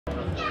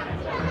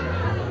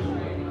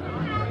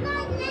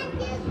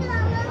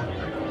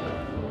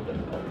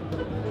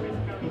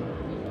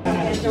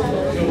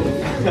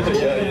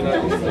Yeah, you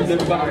know,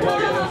 live back in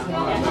Margate.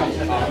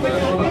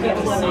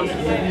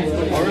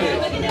 Oh,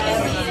 really?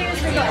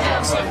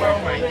 So well,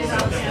 mate.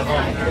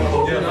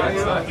 Yeah,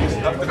 nice.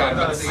 I'm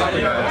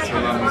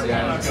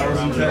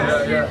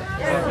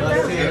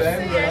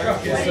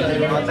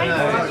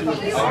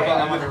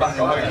back at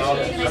home.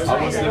 I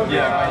was looking,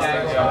 yeah,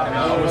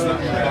 I was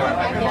looking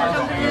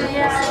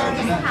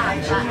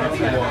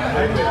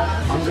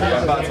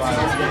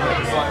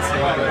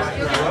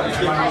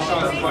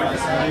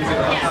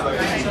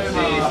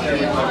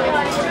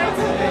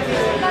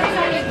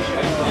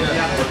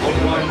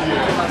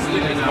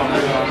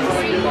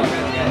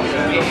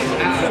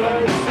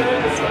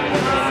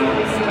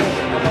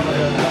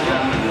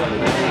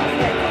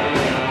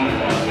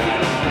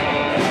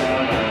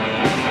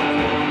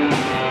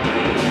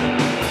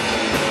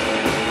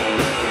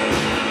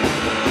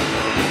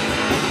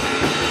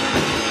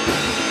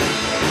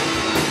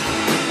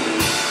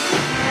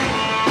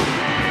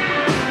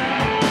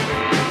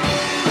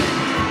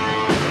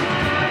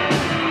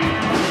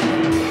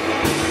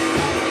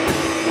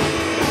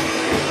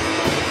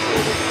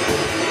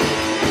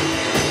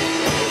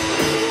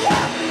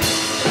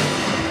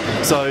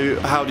So,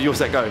 how did your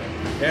set go?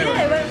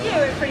 Yeah, it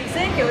went pretty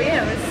sick.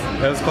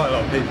 There was quite a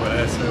lot of people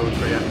there, so it was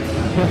pretty happy.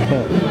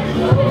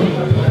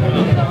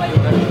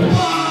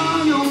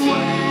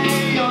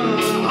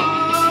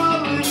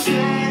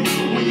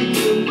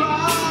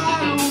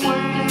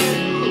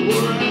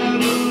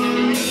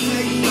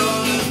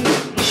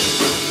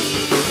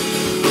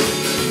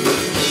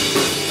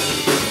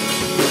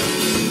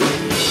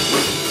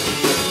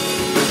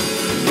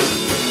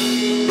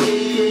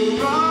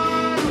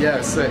 Yeah, it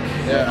was sick.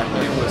 Yeah,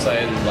 people were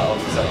saying that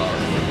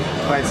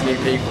playing to new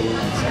people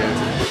is good.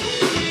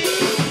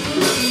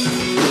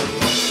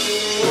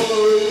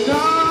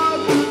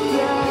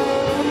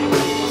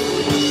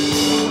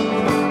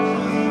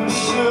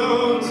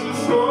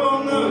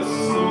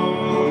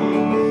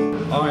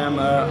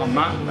 I'm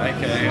Matt,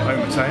 aka Home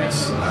Mateus.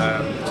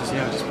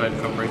 Just played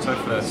Club Burrito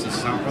for the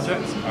Sound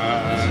Project,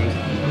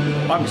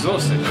 and I'm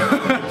exhausted.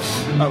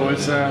 that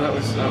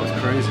was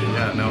crazy.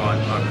 Yeah, no, I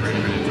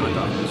really enjoyed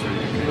that. It was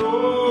really good.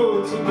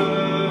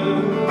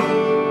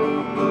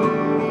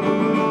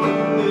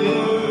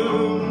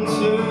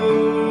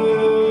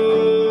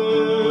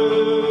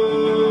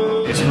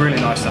 It's really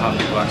nice to have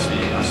people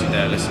actually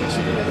there listening to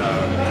you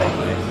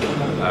properly.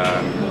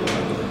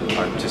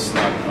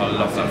 I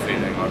love that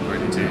feeling. I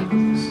really do.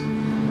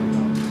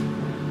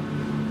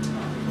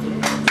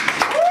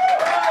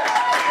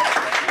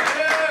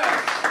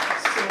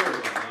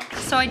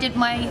 So I did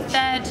my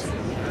third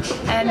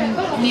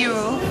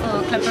mural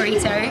for Club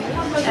Burrito,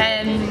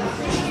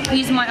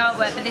 using my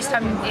artwork, but this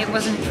time it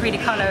wasn't 3D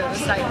colour, it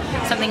was like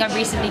something I've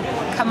recently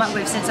come up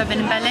with since I've been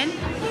in Berlin.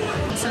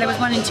 So there was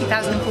one in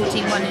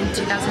 2014, one in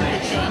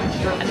 2015,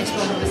 and this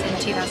one was in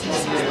 2016.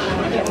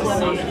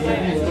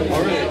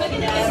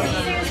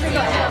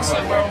 So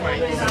well,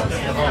 mate.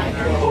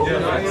 Yeah,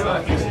 nice.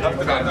 I'm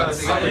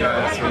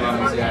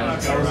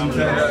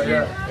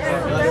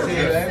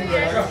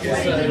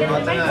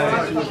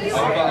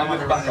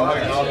back at home.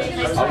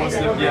 I was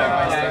looking, yeah,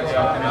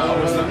 I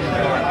was looking.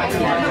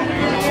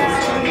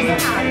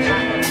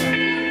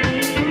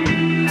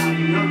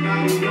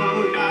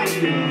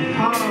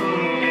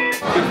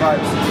 Good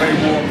vibes, very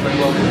warm, very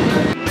welcome.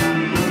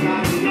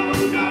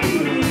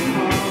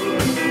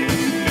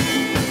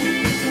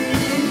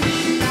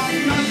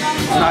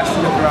 It's nice to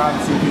look around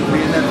and see people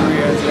being there for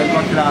years and then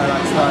rocking out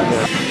like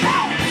stars.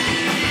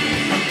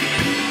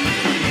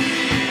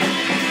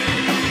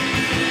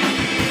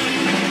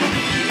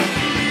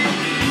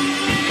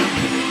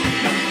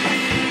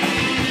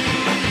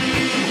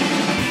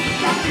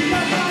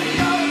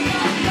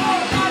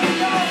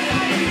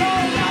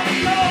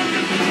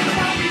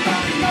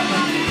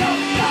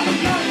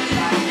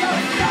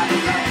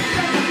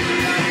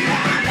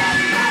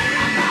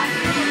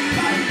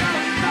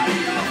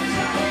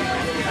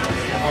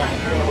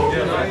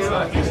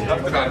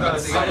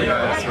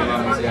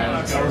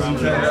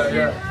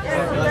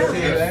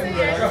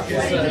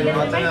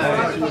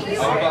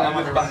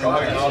 I'm back at home.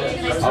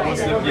 I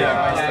was looking, yeah,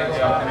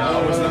 I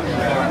was looking.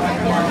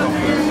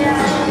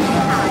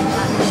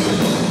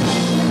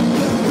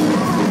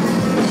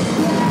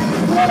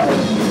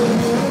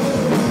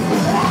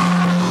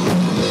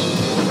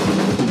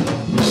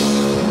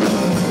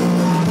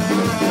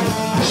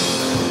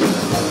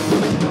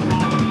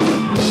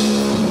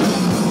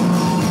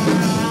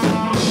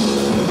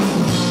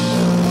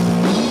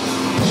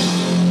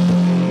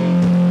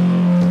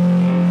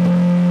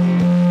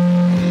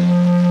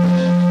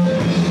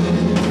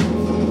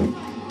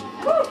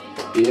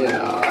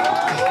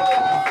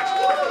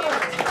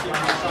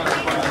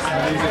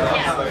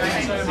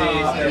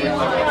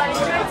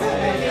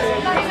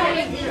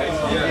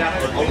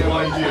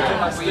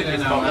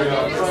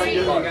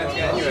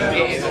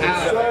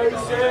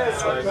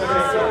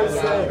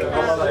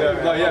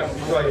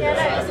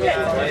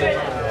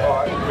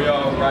 We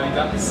are Rally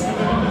Dance.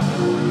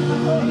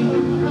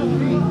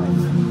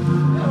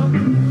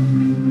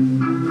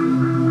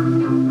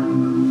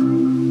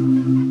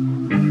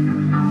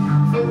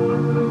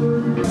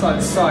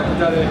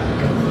 psychedelic,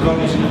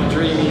 grungy,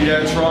 dreamy,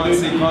 yeah,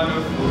 trancey kind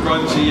of,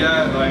 grungy,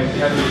 yeah, like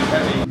heavy.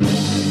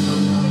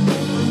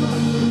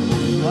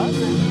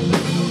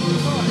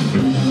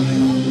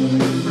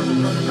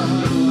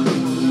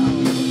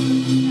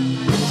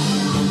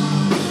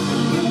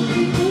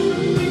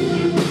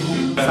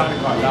 Sounded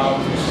quite loud,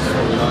 which is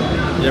really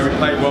nice. Yeah, we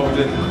played well, we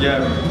didn't, yeah,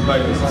 we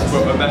played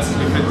the best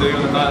we could do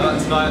on the night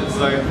that tonight,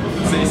 so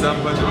city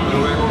sound budget for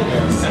the win.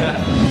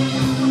 Yeah.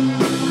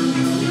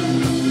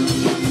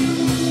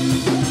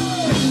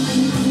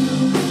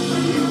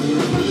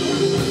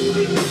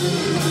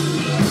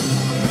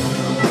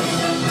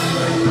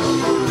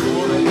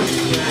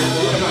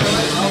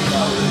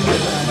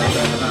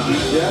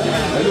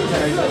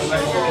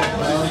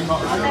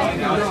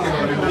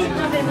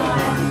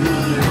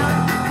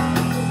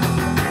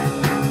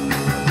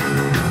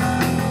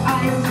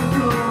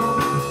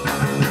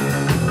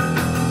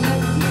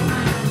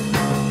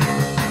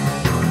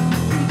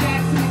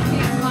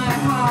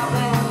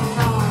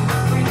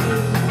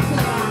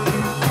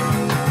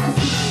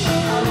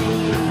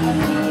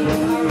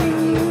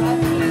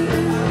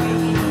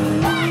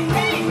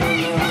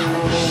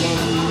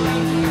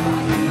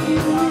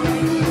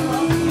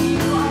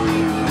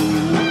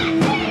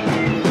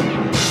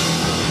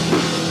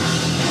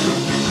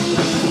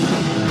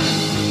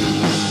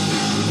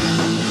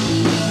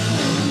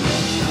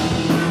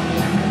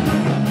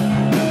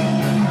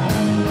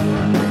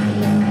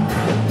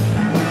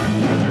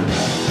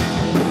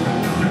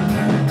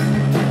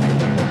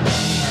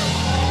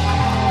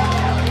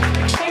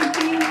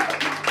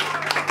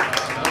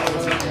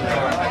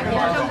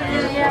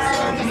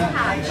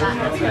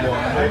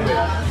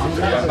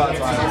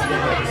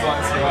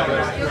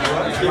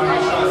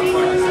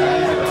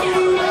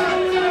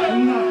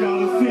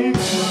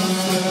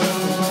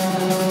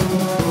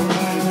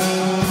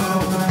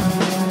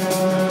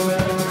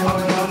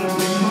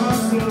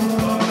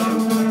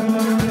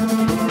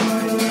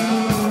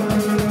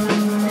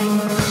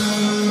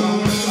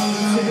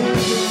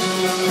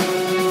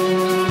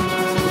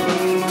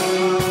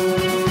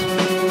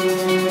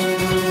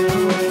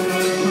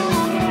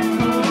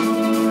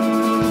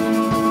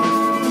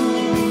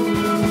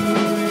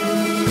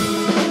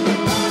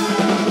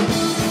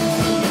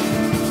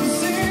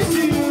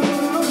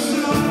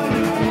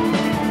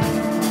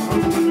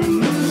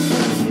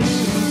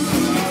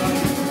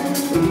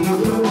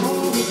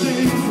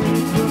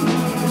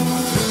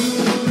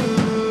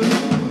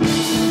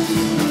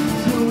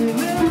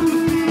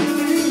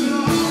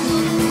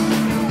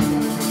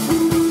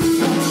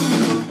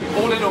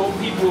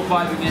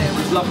 Vibing it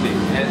was lovely,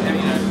 and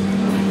you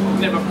know, I've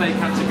never played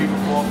Canterbury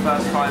before,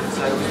 first time,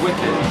 so it was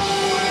wicked.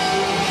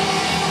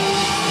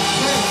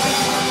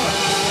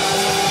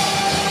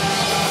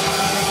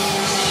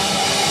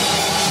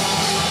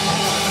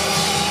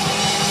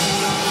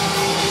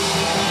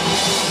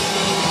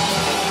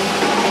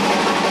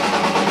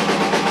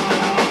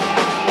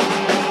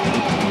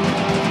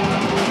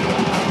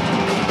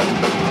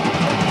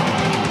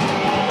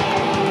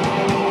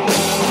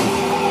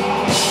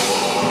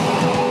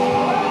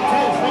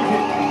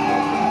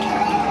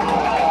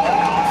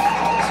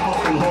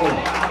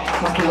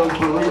 Club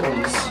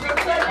Burritos.